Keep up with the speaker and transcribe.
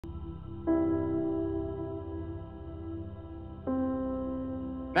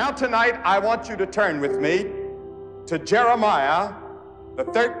Now tonight, I want you to turn with me to Jeremiah, the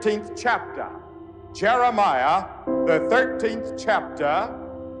 13th chapter. Jeremiah, the 13th chapter,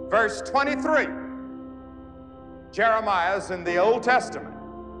 verse 23. Jeremiah is in the Old Testament,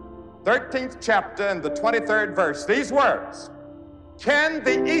 13th chapter and the 23rd verse. These words: can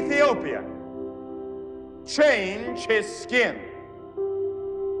the Ethiopian change his skin,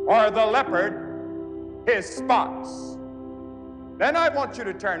 or the leopard his spots? Then I want you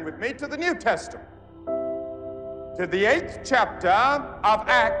to turn with me to the New Testament, to the 8th chapter of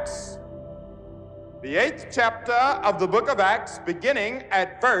Acts, the 8th chapter of the book of Acts, beginning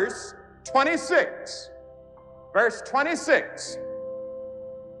at verse 26. Verse 26.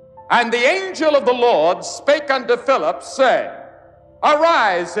 And the angel of the Lord spake unto Philip, saying,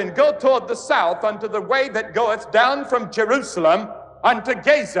 Arise and go toward the south unto the way that goeth down from Jerusalem unto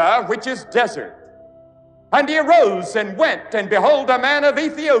Gaza, which is desert. And he arose and went, and behold, a man of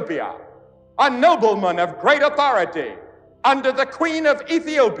Ethiopia, a nobleman of great authority, under the queen of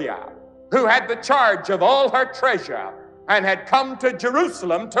Ethiopia, who had the charge of all her treasure, and had come to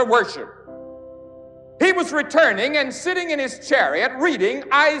Jerusalem to worship. He was returning and sitting in his chariot, reading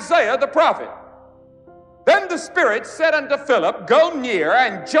Isaiah the prophet. Then the Spirit said unto Philip, Go near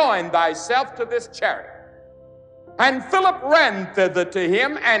and join thyself to this chariot. And Philip ran thither to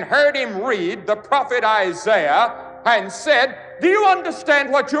him and heard him read the prophet Isaiah, and said, Do you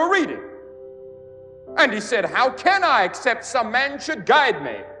understand what you're reading? And he said, How can I, except some man should guide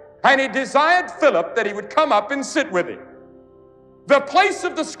me? And he desired Philip that he would come up and sit with him. The place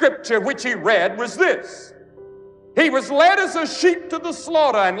of the scripture which he read was this: He was led as a sheep to the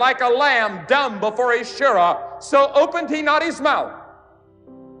slaughter, and like a lamb dumb before his shearer, so opened he not his mouth.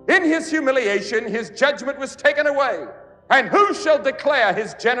 In his humiliation his judgment was taken away. And who shall declare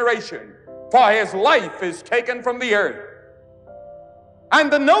his generation? For his life is taken from the earth.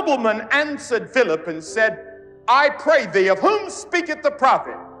 And the nobleman answered Philip and said, I pray thee, of whom speaketh the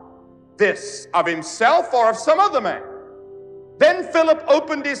prophet? This of himself, or of some other man? Then Philip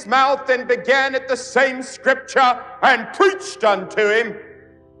opened his mouth and began at the same scripture, and preached unto him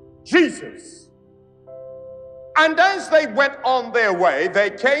Jesus. And as they went on their way, they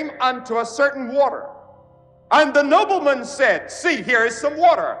came unto a certain water. And the nobleman said, See, here is some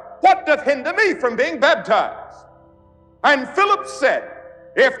water. What doth hinder me from being baptized? And Philip said,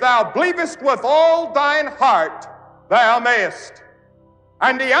 If thou believest with all thine heart, thou mayest.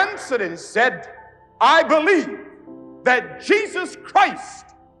 And he answered and said, I believe that Jesus Christ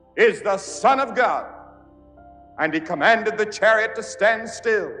is the Son of God. And he commanded the chariot to stand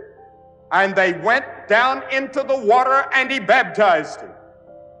still. And they went down into the water, and he baptized him.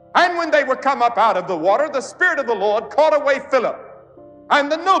 And when they were come up out of the water, the Spirit of the Lord caught away Philip. And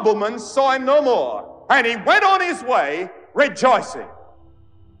the nobleman saw him no more. And he went on his way rejoicing.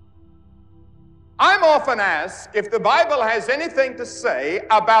 I'm often asked if the Bible has anything to say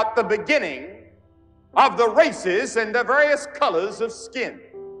about the beginning of the races and the various colors of skin.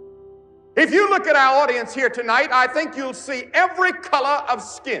 If you look at our audience here tonight, I think you'll see every color of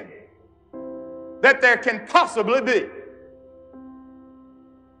skin that there can possibly be.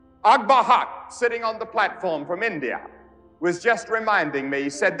 Akbar Haq, sitting on the platform from India, was just reminding me, he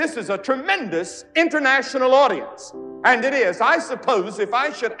said, this is a tremendous international audience. And it is. I suppose if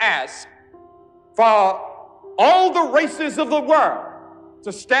I should ask for all the races of the world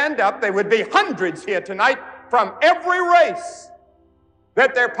to stand up, there would be hundreds here tonight from every race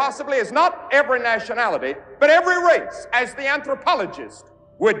that there possibly is. Not every nationality, but every race, as the anthropologist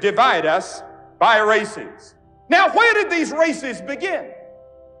would divide us by races. Now, where did these races begin?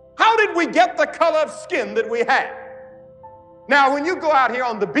 How did we get the color of skin that we have? Now, when you go out here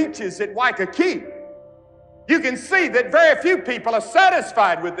on the beaches at Waikiki, you can see that very few people are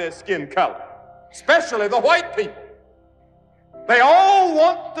satisfied with their skin color, especially the white people. They all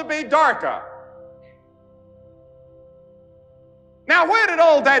want to be darker. Now, where did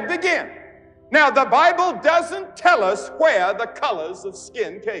all that begin? Now, the Bible doesn't tell us where the colors of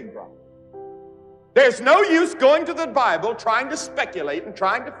skin came from. There's no use going to the Bible trying to speculate and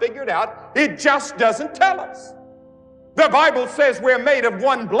trying to figure it out. It just doesn't tell us. The Bible says we're made of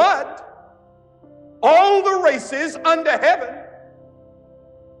one blood, all the races under heaven,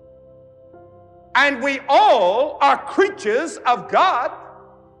 and we all are creatures of God.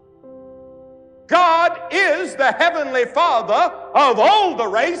 God is the heavenly Father of all the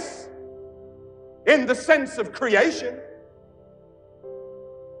race in the sense of creation.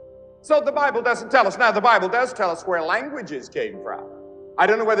 So the Bible doesn't tell us. Now, the Bible does tell us where languages came from. I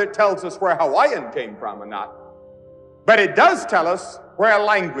don't know whether it tells us where Hawaiian came from or not, but it does tell us where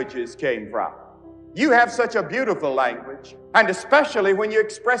languages came from. You have such a beautiful language, and especially when you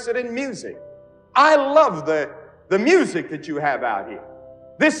express it in music. I love the music that you have out here.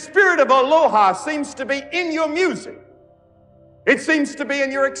 This spirit of aloha seems to be in your music. It seems to be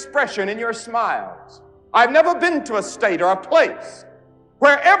in your expression, in your smiles. I've never been to a state or a place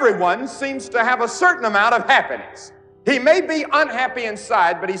where everyone seems to have a certain amount of happiness. He may be unhappy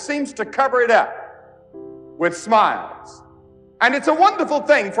inside, but he seems to cover it up with smiles. And it's a wonderful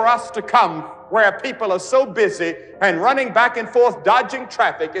thing for us to come where people are so busy and running back and forth, dodging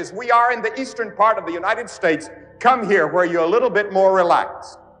traffic as we are in the eastern part of the United States. Come here where you're a little bit more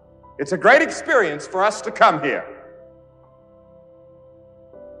relaxed. It's a great experience for us to come here.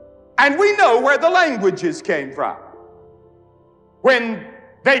 And we know where the languages came from. When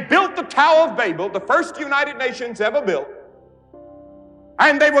they built the Tower of Babel, the first United Nations ever built,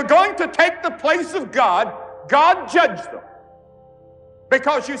 and they were going to take the place of God, God judged them.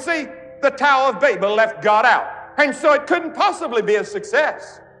 Because you see, the Tower of Babel left God out. And so it couldn't possibly be a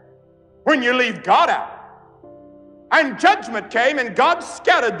success when you leave God out. And judgment came, and God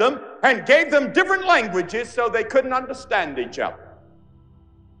scattered them and gave them different languages so they couldn't understand each other.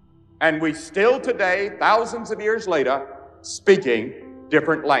 And we still today, thousands of years later, speaking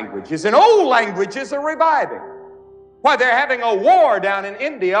different languages. And old languages are reviving. Why, they're having a war down in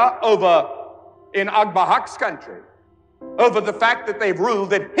India in Akbar Hak's country over the fact that they've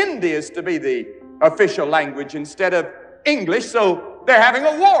ruled that Hindi is to be the official language instead of English, so they're having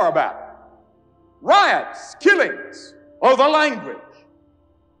a war about it. Riots, killings over language.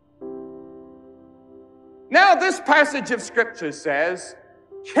 Now this passage of Scripture says,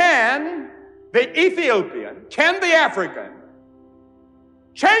 can the Ethiopian, can the African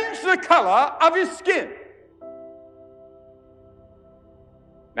change the color of his skin?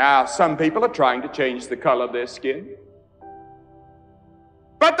 Now, some people are trying to change the color of their skin.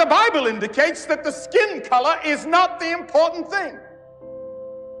 But the Bible indicates that the skin color is not the important thing.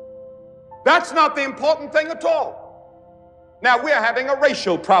 That's not the important thing at all. Now, we're having a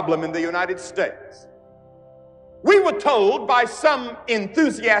racial problem in the United States. We were told by some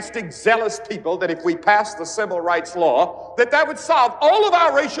enthusiastic, zealous people that if we passed the civil rights law, that would solve all of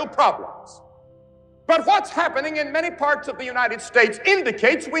our racial problems. But what's happening in many parts of the United States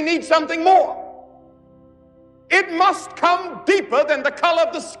indicates we need something more. It must come deeper than the color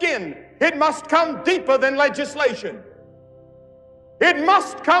of the skin. It must come deeper than legislation. It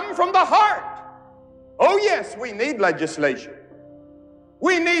must come from the heart. Oh yes, we need legislation.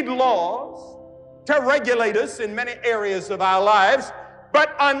 We need laws to regulate us in many areas of our lives,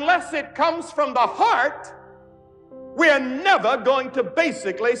 but unless it comes from the heart, we're never going to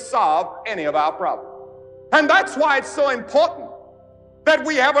basically solve any of our problems. And that's why it's so important that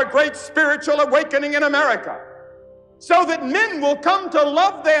we have a great spiritual awakening in America, so that men will come to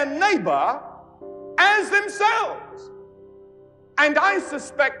love their neighbor as themselves. And I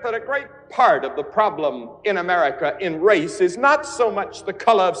suspect that a great part of the problem in America in race is not so much the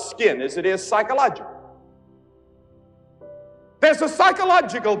color of skin as it is psychological. There's a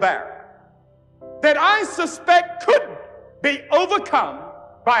psychological barrier that I suspect could be overcome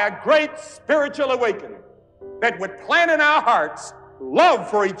by a great spiritual awakening that would plant in our hearts love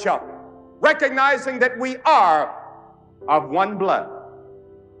for each other, recognizing that we are of one blood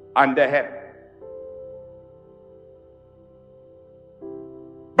under heaven.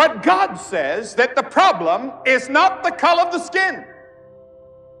 But God says that the problem is not the color of the skin.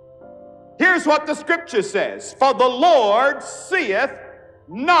 Here's what the Scripture says, for the Lord seeth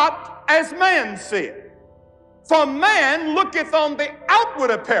not as man seeth. For man looketh on the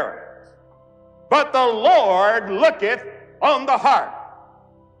outward appearance, but the Lord looketh on the heart.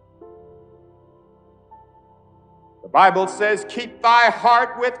 The Bible says, keep thy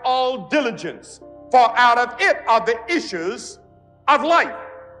heart with all diligence, for out of it are the issues of life.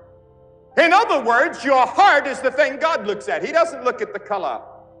 In other words, your heart is the thing God looks at. He doesn't look at the color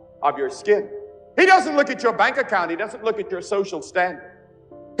of your skin. He doesn't look at your bank account. He doesn't look at your social standing.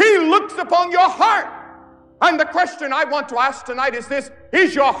 He looks upon your heart. And the question I want to ask tonight is this: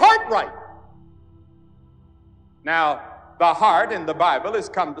 is your heart right? Now, the heart in the Bible has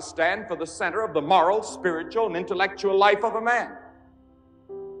come to stand for the center of the moral, spiritual, and intellectual life of a man.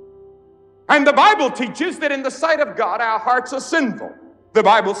 And the Bible teaches that in the sight of God, our hearts are sinful. The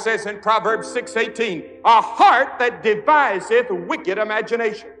Bible says in Proverbs 6:18, a heart that deviseth wicked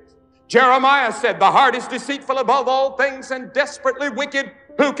imaginations. Jeremiah said, the heart is deceitful above all things and desperately wicked.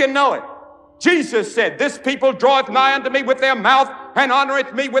 Who can know it? Jesus said, this people draweth nigh unto me with their mouth and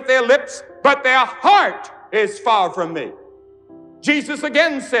honoreth me with their lips, but their heart is far from me. Jesus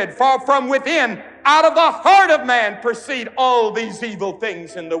again said, for from within, out of the heart of man proceed all these evil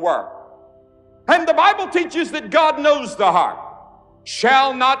things in the world. And the Bible teaches that God knows the heart.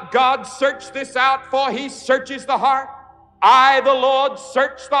 Shall not God search this out, for he searches the heart? I, the Lord,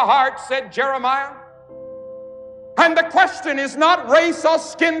 search the heart, said Jeremiah. And the question is not race or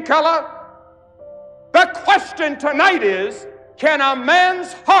skin color. The question tonight is, can a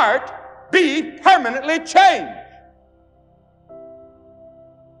man's heart be permanently changed?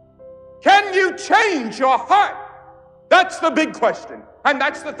 Can you change your heart? That's the big question. And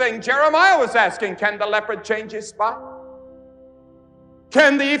that's the thing Jeremiah was asking. Can the leopard change his spot?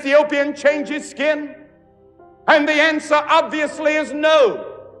 Can the Ethiopian change his skin? And the answer obviously is no.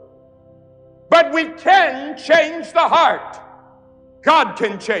 But we can change the heart. God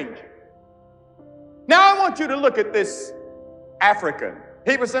can change it. Now I want you to look at this African.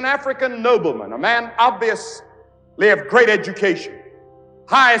 He was an African nobleman, a man obviously of great education,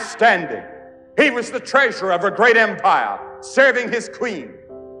 high standing. He was the treasurer of a great empire, serving his queen.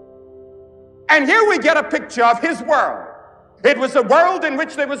 And here we get a picture of his world. It was a world in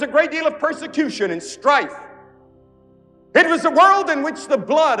which there was a great deal of persecution and strife. It was a world in which the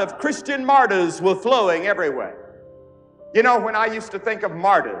blood of Christian martyrs were flowing everywhere. You know, when I used to think of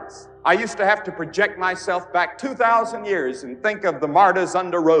martyrs, I used to have to project myself back 2,000 years and think of the martyrs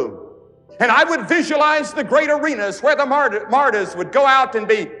under Rome. And I would visualize the great arenas where the martyrs would go out and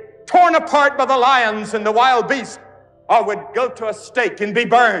be torn apart by the lions and the wild beasts, or would go to a stake and be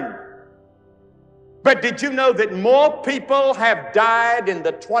burned. But did you know that more people have died in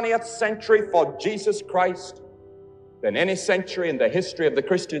the 20th century for Jesus Christ than any century in the history of the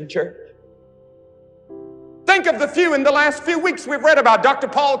Christian church? Think of the few in the last few weeks we've read about. Dr.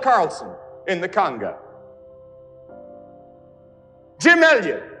 Paul Carlson in the Congo. Jim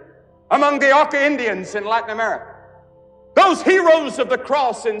Elliot among the Auca Indians in Latin America. Those heroes of the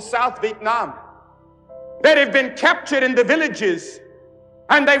cross in South Vietnam that have been captured in the villages,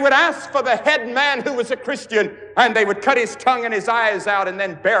 and they would ask for the head man who was a Christian, and they would cut his tongue and his eyes out and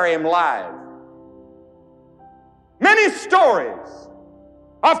then bury him live. Many stories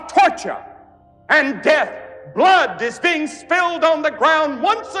of torture and death. Blood is being spilled on the ground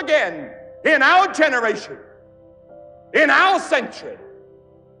once again in our generation, in our century,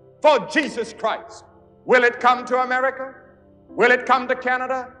 for Jesus Christ. Will it come to America? Will it come to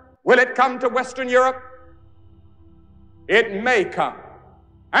Canada? Will it come to Western Europe? It may come.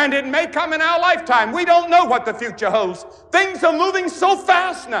 And it may come in our lifetime. We don't know what the future holds. Things are moving so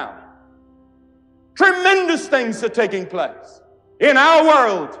fast now. Tremendous things are taking place in our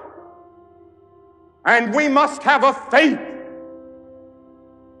world. And we must have a faith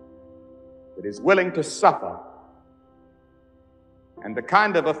that is willing to suffer, and the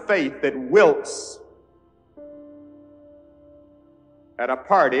kind of a faith that wilts at a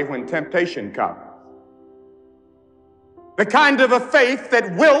party when temptation comes. The kind of a faith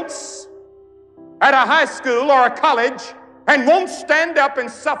that wilts at a high school or a college and won't stand up and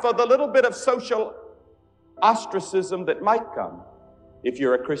suffer the little bit of social ostracism that might come if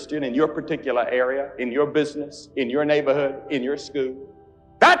you're a Christian in your particular area, in your business, in your neighborhood, in your school.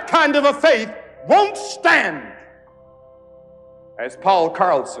 That kind of a faith won't stand, as Paul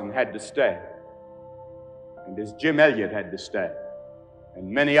Carlson had to stay, and as Jim Elliot had to stay, and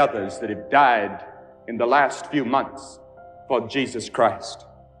many others that have died in the last few months for Jesus Christ.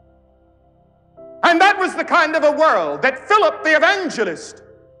 And that was the kind of a world that Philip the evangelist,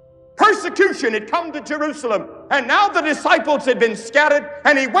 persecution had come to Jerusalem, and now the disciples had been scattered,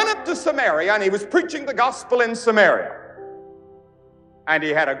 and he went up to Samaria, and he was preaching the gospel in Samaria. And he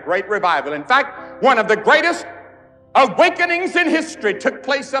had a great revival. In fact, one of the greatest awakenings in history took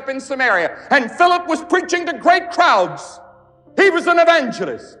place up in Samaria, and Philip was preaching to great crowds. He was an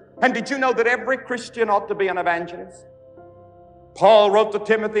evangelist. And did you know that every Christian ought to be an evangelist? Paul wrote to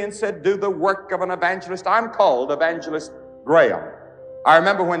Timothy and said, do the work of an evangelist. I'm called Evangelist Graham. I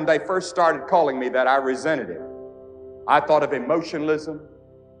remember when they first started calling me that, I resented it. I thought of emotionalism,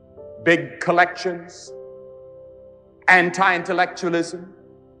 big collections, anti-intellectualism.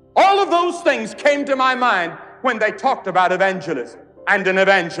 All of those things came to my mind when they talked about evangelism and an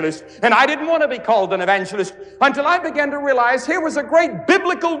evangelist. And I didn't want to be called an evangelist until I began to realize here was a great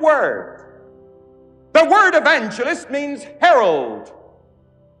biblical word. The word evangelist means herald.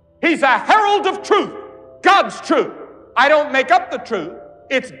 He's a herald of truth, God's truth. I don't make up the truth.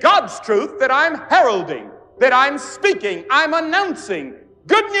 It's God's truth that I'm heralding, that I'm speaking, I'm announcing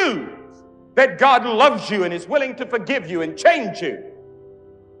good news that God loves you and is willing to forgive you and change you.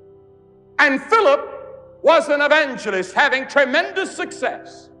 And Philip was an evangelist having tremendous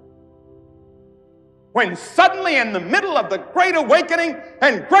success, when suddenly in the middle of the great awakening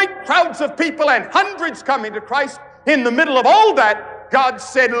and great crowds of people and hundreds coming to Christ, in the middle of all that, God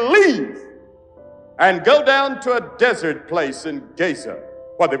said, leave and go down to a desert place in Gaza.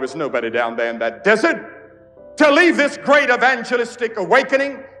 Well, there was nobody down there in that desert. To leave this great evangelistic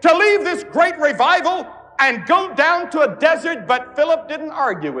awakening, to leave this great revival and go down to a desert. But Philip didn't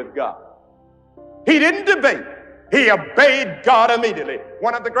argue with God. He didn't debate. He obeyed God immediately.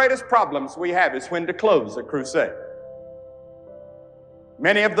 One of the greatest problems we have is when to close a crusade.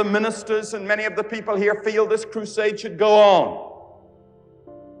 Many of the ministers and many of the people here feel this crusade should go on.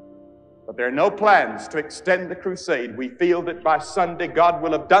 But there are no plans to extend the crusade. We feel that by Sunday God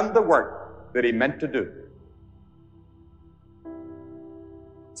will have done the work that He meant to do.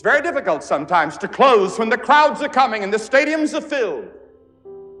 It's very difficult sometimes to close when the crowds are coming and the stadiums are filled.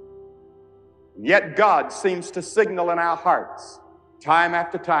 And yet God seems to signal in our hearts, time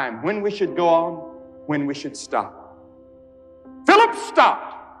after time, when we should go on, when we should stop. Philip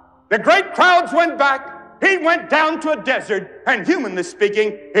stopped. The great crowds went back. He went down to a desert, and humanly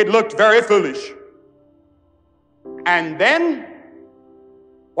speaking, it looked very foolish. And then,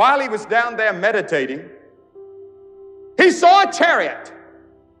 while he was down there meditating, he saw a chariot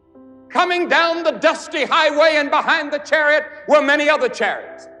coming down the dusty highway, and behind the chariot were many other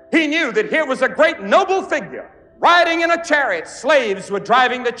chariots. He knew that here was a great noble figure riding in a chariot. Slaves were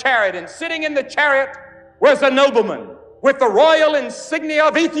driving the chariot, and sitting in the chariot was a nobleman with the royal insignia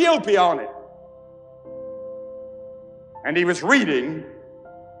of Ethiopia on it. And he was reading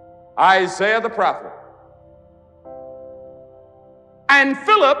Isaiah the prophet. And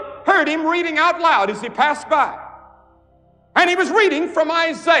Philip heard him reading out loud as he passed by. And he was reading from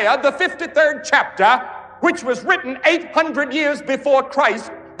Isaiah, the 53rd chapter, which was written 800 years before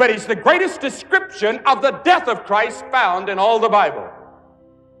Christ, but is the greatest description of the death of Christ found in all the Bible.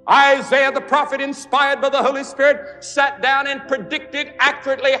 Isaiah the prophet, inspired by the Holy Spirit, sat down and predicted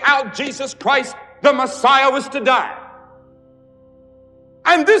accurately how Jesus Christ, the Messiah, was to die.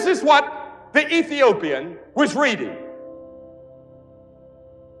 And this is what the Ethiopian was reading.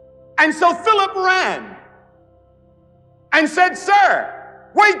 And so Philip ran and said, "Sir,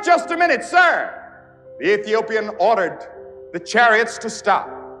 wait just a minute, sir." The Ethiopian ordered the chariots to stop.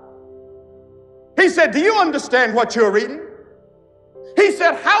 He said, "Do you understand what you're reading?" He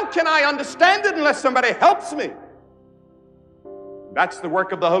said, "How can I understand it unless somebody helps me?" That's the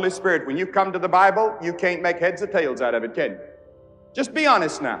work of the Holy Spirit. When you come to the Bible, you can't make heads or tails out of it, can you? Just be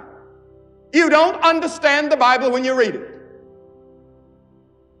honest now. You don't understand the Bible when you read it.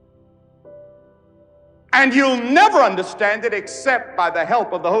 And you'll never understand it except by the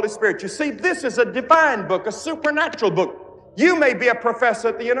help of the Holy Spirit. You see, this is a divine book, a supernatural book. You may be a professor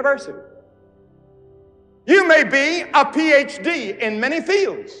at the university. You may be a PhD in many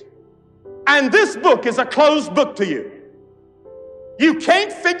fields. And this book is a closed book to you. You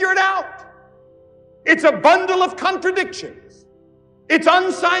can't figure it out. It's a bundle of contradictions. It's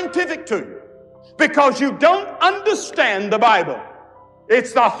unscientific to you because you don't understand the Bible.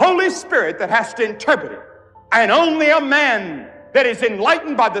 It's the Holy Spirit that has to interpret it. And only a man that is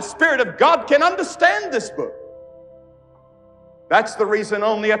enlightened by the Spirit of God can understand this book. That's the reason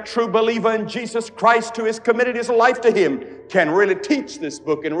only a true believer in Jesus Christ who has committed his life to Him can really teach this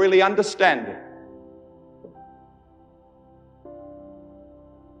book and really understand it.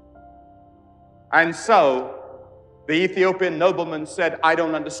 And so, the Ethiopian nobleman said, "I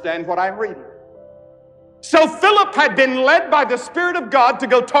don't understand what I'm reading." So Philip had been led by the Spirit of God to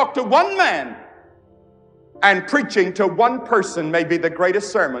go talk to one man, and preaching to one person may be the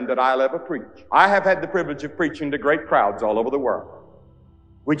greatest sermon that I'll ever preach. I have had the privilege of preaching to great crowds all over the world.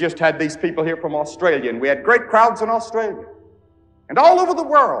 We just had these people here from Australia, and we had great crowds in Australia and all over the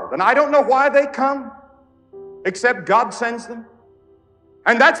world. And I don't know why they come, except God sends them.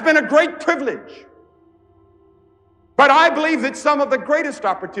 And that's been a great privilege. But I believe that some of the greatest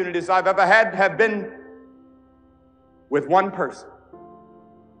opportunities I've ever had have been with one person.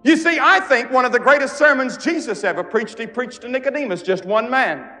 You see, I think one of the greatest sermons Jesus ever preached, He preached to Nicodemus, just one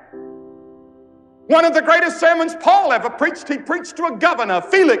man. One of the greatest sermons Paul ever preached, he preached to a governor,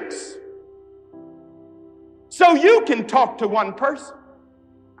 Felix. So you can talk to one person.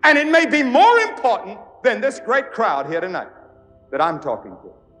 And it may be more important than this great crowd here tonight that I'm talking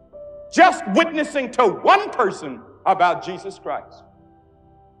to. Just witnessing to one person about Jesus Christ.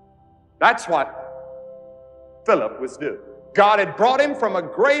 That's what Philip was doing. God had brought him from a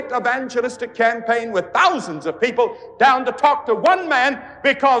great evangelistic campaign with thousands of people down to talk to one man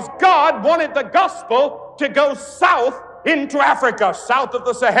because God wanted the gospel to go south into Africa, south of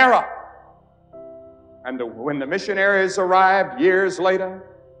the Sahara. And when the missionaries arrived years later,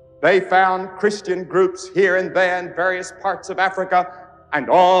 they found Christian groups here and there in various parts of Africa and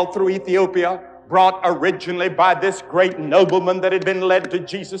all through Ethiopia, brought originally by this great nobleman that had been led to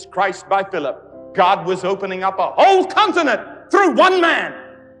Jesus Christ by Philip. God was opening up a whole continent through one man.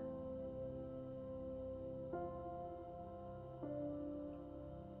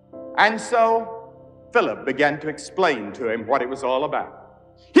 And so Philip began to explain to him what it was all about.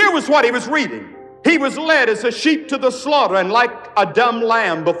 Here was what he was reading. He was led as a sheep to the slaughter, and like a dumb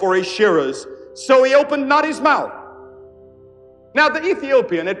lamb before his shearers, so he opened not his mouth. Now the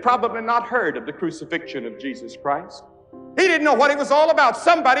Ethiopian had probably not heard of the crucifixion of Jesus Christ. He didn't know what it was all about.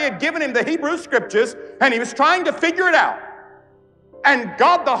 Somebody had given him the Hebrew Scriptures, and he was trying to figure it out. And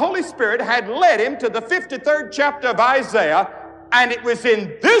God, the Holy Spirit, had led him to the 53rd chapter of Isaiah, and it was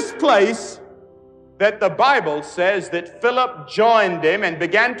in this place that the Bible says that Philip joined him and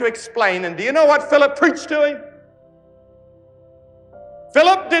began to explain. And do you know what Philip preached to him?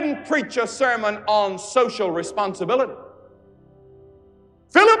 Philip didn't preach a sermon on social responsibility.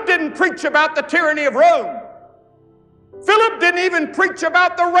 Philip didn't preach about the tyranny of Rome. Philip didn't even preach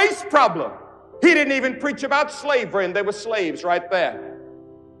about the race problem. He didn't even preach about slavery, and there were slaves right there.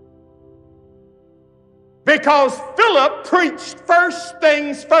 Because Philip preached first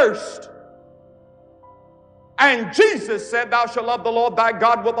things first. And Jesus said, thou shalt love the Lord thy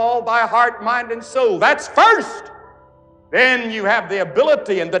God with all thy heart, mind, and soul. That's first. Then you have the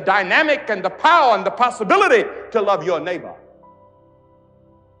ability and the dynamic and the power and the possibility to love your neighbor.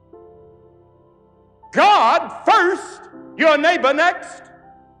 God first, your neighbor next,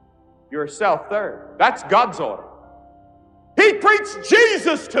 yourself third. That's God's order. He preached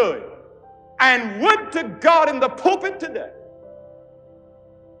Jesus to him. And would to God in the pulpit today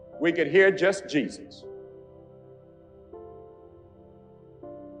we could hear just Jesus.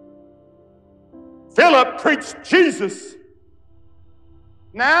 Philip preached Jesus.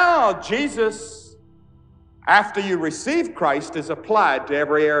 Now Jesus, after you receive Christ, is applied to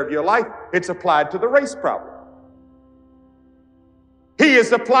every area of your life. It's applied to the race problem. He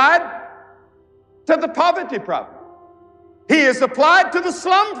is applied to the poverty problem. He is applied to the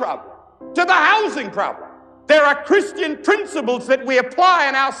slum problem, to the housing problem. There are Christian principles that we apply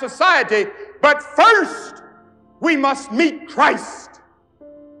in our society, but first we must meet Christ.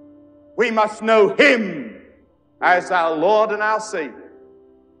 We must know Him as our Lord and our Savior.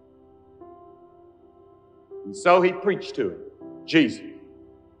 And so he preached to him, Jesus.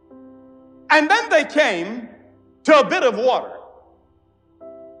 And then they came to a bit of water.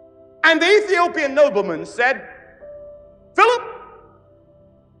 And the Ethiopian nobleman said, Philip,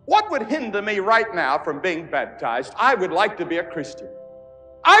 what would hinder me right now from being baptized? I would like to be a Christian.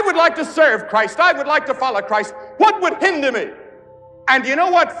 I would like to serve Christ. I would like to follow Christ. What would hinder me? And you know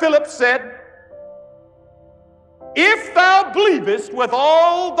what Philip said? If thou believest with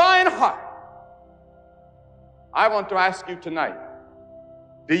all thine heart. I want to ask you tonight,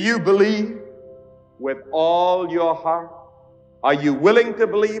 do you believe with all your heart? Are you willing to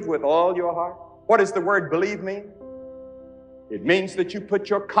believe with all your heart? What does the word believe mean? It means that you put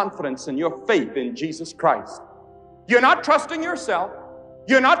your confidence and your faith in Jesus Christ. You're not trusting yourself.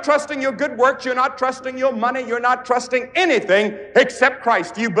 You're not trusting your good works. You're not trusting your money. You're not trusting anything except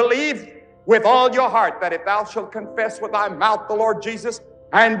Christ. You believe with all your heart that if thou shalt confess with thy mouth the Lord Jesus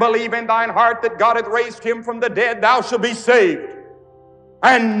and believe in thine heart that God hath raised him from the dead, thou shalt be saved.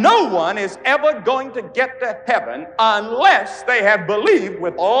 And no one is ever going to get to heaven unless they have believed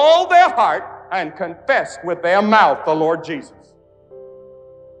with all their heart and confessed with their mouth the Lord Jesus.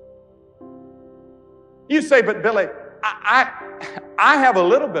 You say, but Billy, I have a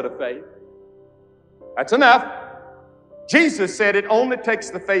little bit of faith. That's enough. Jesus said it only takes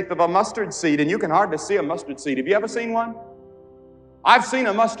the faith of a mustard seed, and you can hardly see a mustard seed. Have you ever seen one? I've seen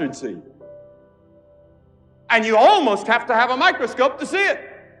a mustard seed. And you almost have to have a microscope to see it.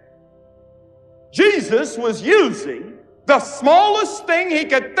 Jesus was using the smallest thing he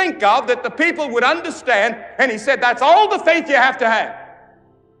could think of that the people would understand, and he said, that's all the faith you have to have.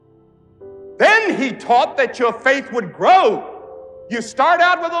 Then he taught that your faith would grow. You start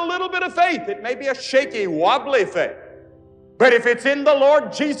out with a little bit of faith. It may be a shaky, wobbly faith. But if it's in the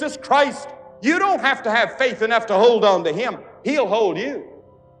Lord Jesus Christ, you don't have to have faith enough to hold on to Him. He'll hold you.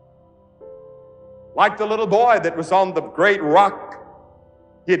 Like the little boy that was on the great rock.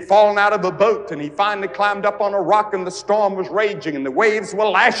 He had fallen out of a boat, and he finally climbed up on a rock, and the storm was raging and the waves were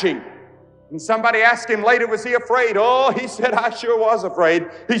lashing. And somebody asked him later, was he afraid? Oh, he said, I sure was afraid.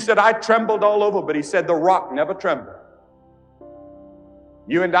 He said, I trembled all over, but he said, the rock never trembled.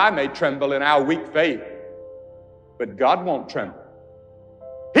 You and I may tremble in our weak faith, but God won't tremble.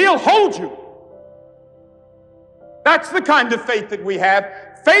 He'll hold you. That's the kind of faith that we have.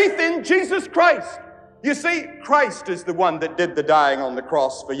 Faith in Jesus Christ. You see, Christ is the one that did the dying on the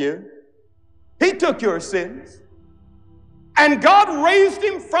cross for you. He took your sins. And God raised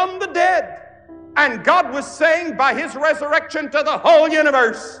Him from the dead. And God was saying by his resurrection to the whole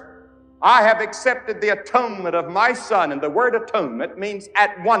universe, I have accepted the atonement of my Son. And the word atonement means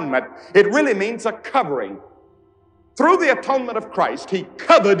at one-ment. It really means a covering. Through the atonement of Christ, he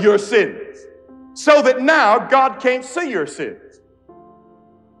covered your sins so that now God can't see your sins.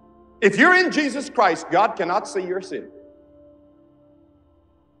 If you're in Jesus Christ, God cannot see your sins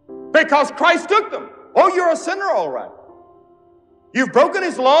because Christ took them. Oh, you're a sinner, all right. You've broken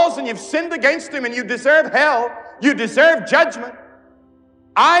his laws and you've sinned against him and you deserve hell. You deserve judgment.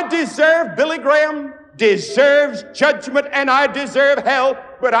 I deserve, Billy Graham deserves judgment and I deserve hell,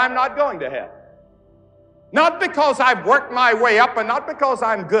 but I'm not going to hell. Not because I've worked my way up and not because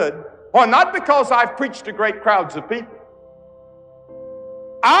I'm good or not because I've preached to great crowds of people.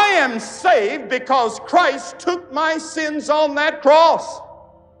 I am saved because Christ took my sins on that cross.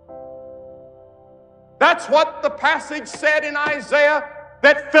 That's what the passage said in Isaiah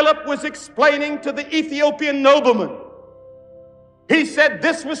that Philip was explaining to the Ethiopian nobleman. He said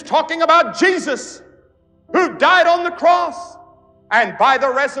this was talking about Jesus who died on the cross. And by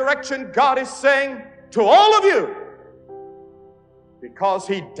the resurrection, God is saying to all of you, because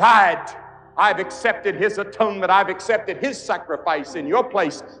he died, I've accepted his atonement. I've accepted his sacrifice in your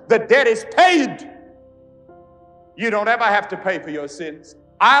place. The debt is paid. You don't ever have to pay for your sins.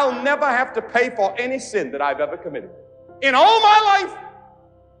 I'll never have to pay for any sin that I've ever committed. In all my life,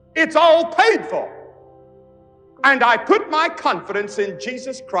 it's all paid for. And I put my confidence in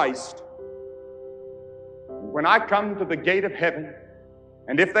Jesus Christ. When I come to the gate of heaven,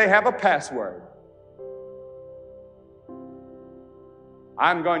 and if they have a password,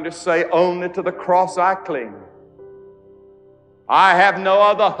 I'm going to say, only to the cross I cling. I have no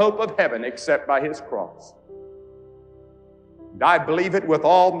other hope of heaven except by his cross. And I believe it with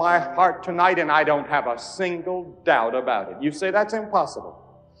all my heart tonight, and I don't have a single doubt about it. You say that's impossible.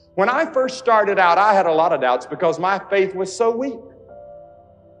 When I first started out, I had a lot of doubts because my faith was so weak.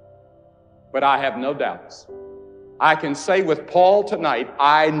 But I have no doubts. I can say with Paul tonight,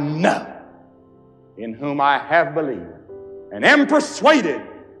 I know in whom I have believed and am persuaded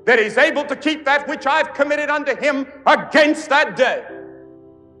that he's able to keep that which I've committed unto him against that day.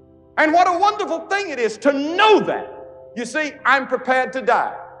 And what a wonderful thing it is to know that. You see, I'm prepared to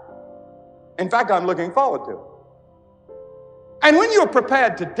die. In fact, I'm looking forward to it. And when you're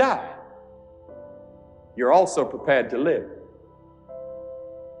prepared to die, you're also prepared to live.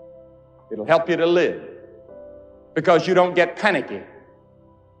 It'll help you to live because you don't get panicky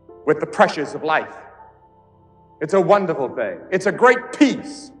with the pressures of life. It's a wonderful thing. It's a great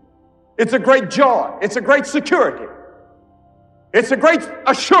peace. It's a great joy. It's a great security. It's a great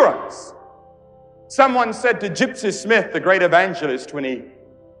assurance. Someone said to Gypsy Smith, the great evangelist, when he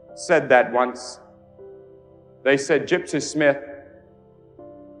said that once, they said, Gypsy Smith,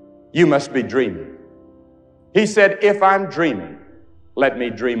 you must be dreaming. He said, if I'm dreaming, let me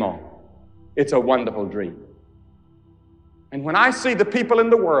dream on. It's a wonderful dream. And when I see the people in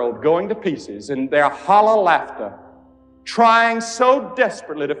the world going to pieces in their hollow laughter, trying so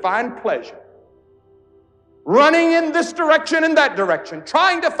desperately to find pleasure, running in this direction and that direction,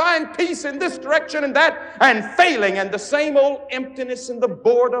 trying to find peace in this direction and that, and failing, and the same old emptiness and the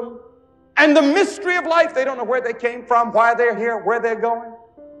boredom and the mystery of life. They don't know where they came from, why they're here, where they're going.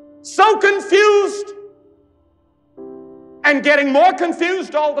 So confused and getting more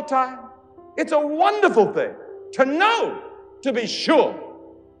confused all the time. It's a wonderful thing to know, to be sure.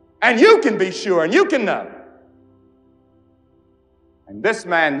 And you can be sure and you can know. And this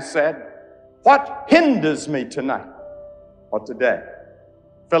man said, what hinders me tonight or today?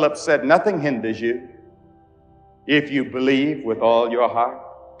 Philip said, nothing hinders you if you believe with all your heart.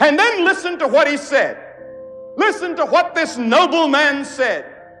 And then listen to what he said. Listen to what this noble man said.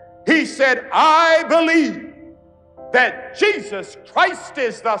 He said, I believe that Jesus Christ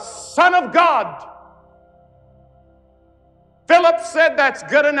is the Son of God. Philip said, that's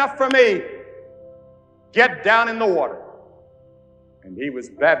good enough for me. Get down in the water. And he was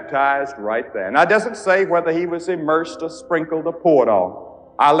baptized right there. Now, it doesn't say whether he was immersed or sprinkled or poured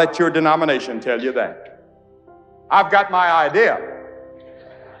on. I'll let your denomination tell you that. I've got my idea.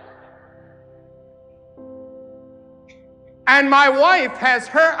 And my wife has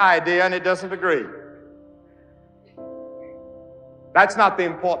her idea, and it doesn't agree. That's not the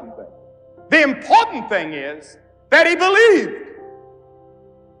important thing. The important thing is that he believed.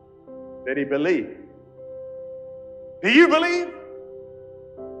 That he believed. Do you believe?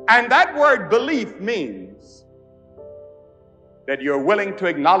 And that word belief means that you're willing to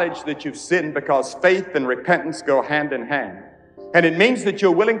acknowledge that you've sinned, because faith and repentance go hand in hand. And it means that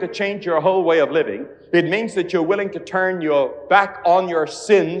you're willing to change your whole way of living. It means that you're willing to turn your back on your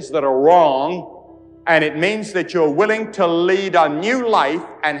sins that are wrong And it means that you're willing to lead a new life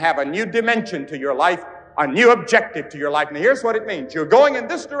and have a new dimension to your life, a new objective to your life. Now here's what it means. You're going in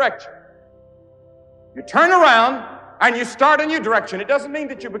this direction. You turn around and you start a new direction. It doesn't mean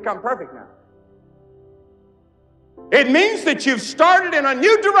that you become perfect now. It means that you've started in a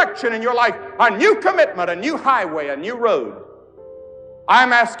new direction in your life, a new commitment, a new highway, a new road.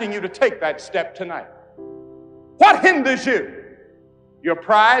 I'm asking you to take that step tonight. What hinders you? Your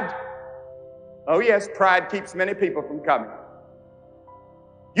pride? Oh yes, pride keeps many people from coming.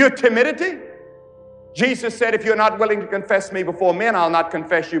 Your timidity? Jesus said, if you're not willing to confess me before men, I'll not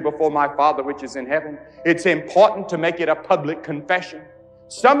confess you before my Father which is in heaven. It's important to make it a public confession.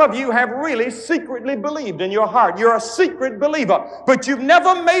 Some of you have really secretly believed in your heart. You're a secret believer, but you've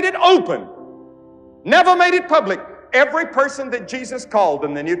never made it open, never made it public. Every person that Jesus called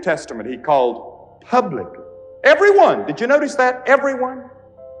in the New Testament, he called publicly. Everyone. Did you notice that? Everyone.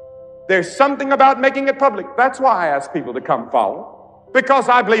 There's something about making it public. That's why I ask people to come follow, because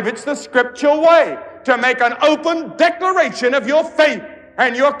I believe it's the scriptural way to make an open declaration of your faith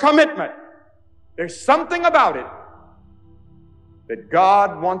and your commitment. There's something about it that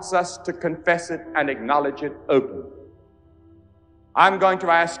God wants us to confess it and acknowledge it openly. I'm going to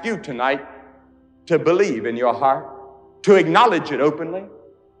ask you tonight to believe in your heart, to acknowledge it openly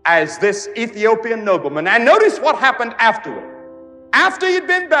as this Ethiopian nobleman. And notice what happened afterward. After he'd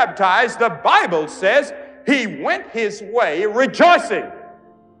been baptized, the Bible says he went his way rejoicing.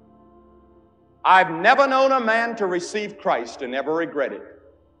 I've never known a man to receive Christ and never regret it.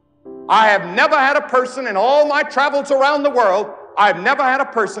 I have never had a person in all my travels around the world, I've never had a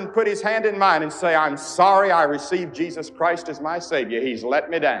person put his hand in mine and say, I'm sorry I received Jesus Christ as my Savior. He's let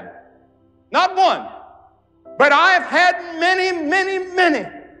me down. Not one. But I've had many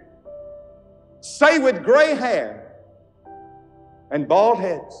say with gray hair and bald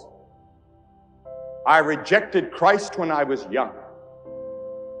heads, I rejected Christ when I was young,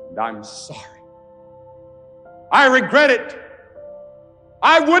 and I'm sorry. I regret it.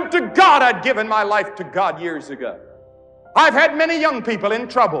 I would to God I'd given my life to God years ago. I've had many young people in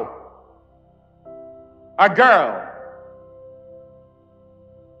trouble. A girl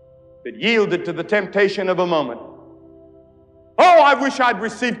that yielded to the temptation of a moment. Oh, I wish I'd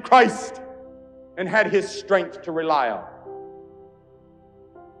received Christ and had His strength to rely on.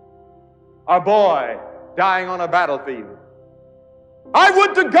 A boy dying on a battlefield. I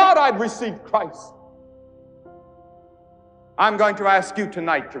would to God I'd received Christ. I'm going to ask you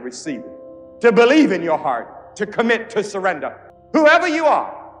tonight to receive it, to believe in your heart, to commit, to surrender. Whoever you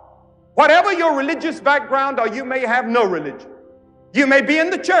are, whatever your religious background, or you may have no religion. You may be in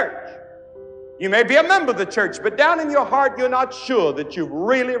the church. You may be a member of the church, but down in your heart, you're not sure that you've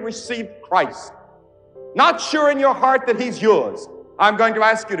really received Christ. Not sure in your heart that He's yours. I'm going to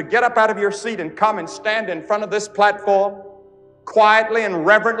ask you to get up out of your seat and come and stand in front of this platform quietly and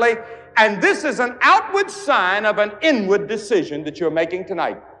reverently. And this is an outward sign of an inward decision that you're making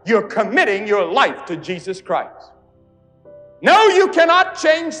tonight. You're committing your life to Jesus Christ. No, you cannot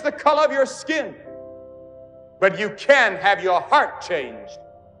change the color of your skin, but you can have your heart changed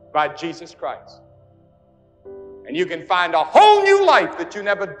by Jesus Christ. And you can find a whole new life that you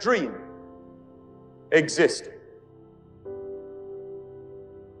never dreamed existed.